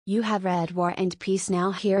You have read War and Peace, now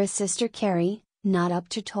here is Sister Carrie, not up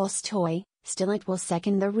to Tolstoy, still it will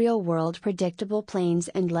second the real world. Predictable plains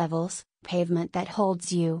and levels, pavement that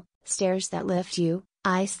holds you, stairs that lift you,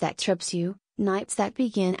 ice that trips you, nights that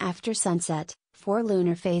begin after sunset, 4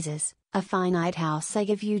 lunar phases, a finite house. I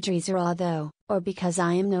give you Dreiser, although, or because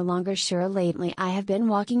I am no longer sure. Lately I have been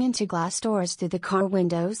walking into glass doors through the car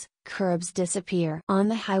windows, curbs disappear on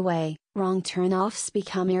the highway, wrong turn-offs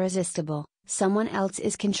become irresistible, someone else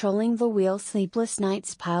is controlling the wheel. Sleepless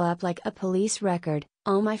nights pile up like a police record,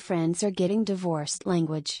 all my friends are getting divorced.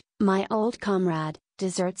 Language, my old comrade,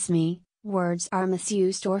 deserts me, words are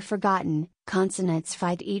misused or forgotten, consonants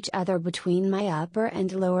fight each other between my upper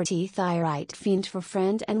and lower teeth. I write fiend for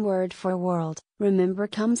friend and word for world, remember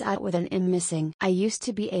comes out with an M missing. I used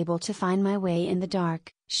to be able to find my way in the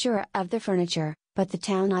dark, sure of the furniture, but the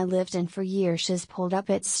town I lived in for years has pulled up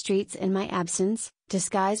its streets in my absence,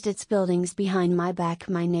 disguised its buildings behind my back.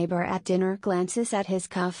 My neighbor at dinner glances at his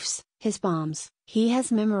cuffs, his palms. He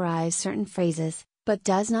has memorized certain phrases, but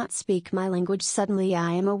does not speak my language. Suddenly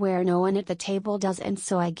I am aware no one at the table does, and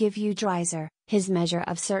so I give you Dreiser, his measure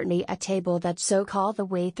of certainty. A table that so call the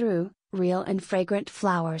way through, real and fragrant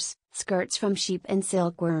flowers, skirts from sheep and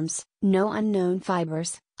silkworms, no unknown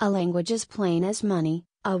fibers, a language as plain as money,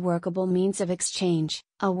 a workable means of exchange,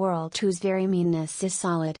 a world whose very meanness is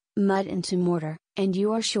solid, mud into mortar, and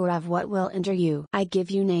you are sure of what will enter you. I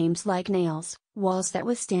give you names like nails, walls that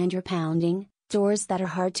withstand your pounding, doors that are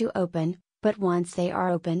hard to open, but once they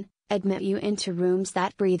are open, admit you into rooms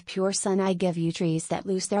that breathe pure sun. I give you trees that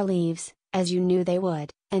lose their leaves, as you knew they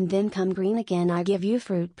would, and then come green again. I give you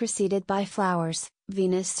fruit preceded by flowers,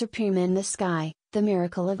 Venus supreme in the sky, the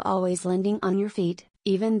miracle of always landing on your feet,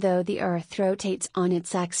 even though the earth rotates on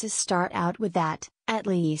its axis. Start out with that, at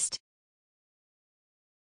least.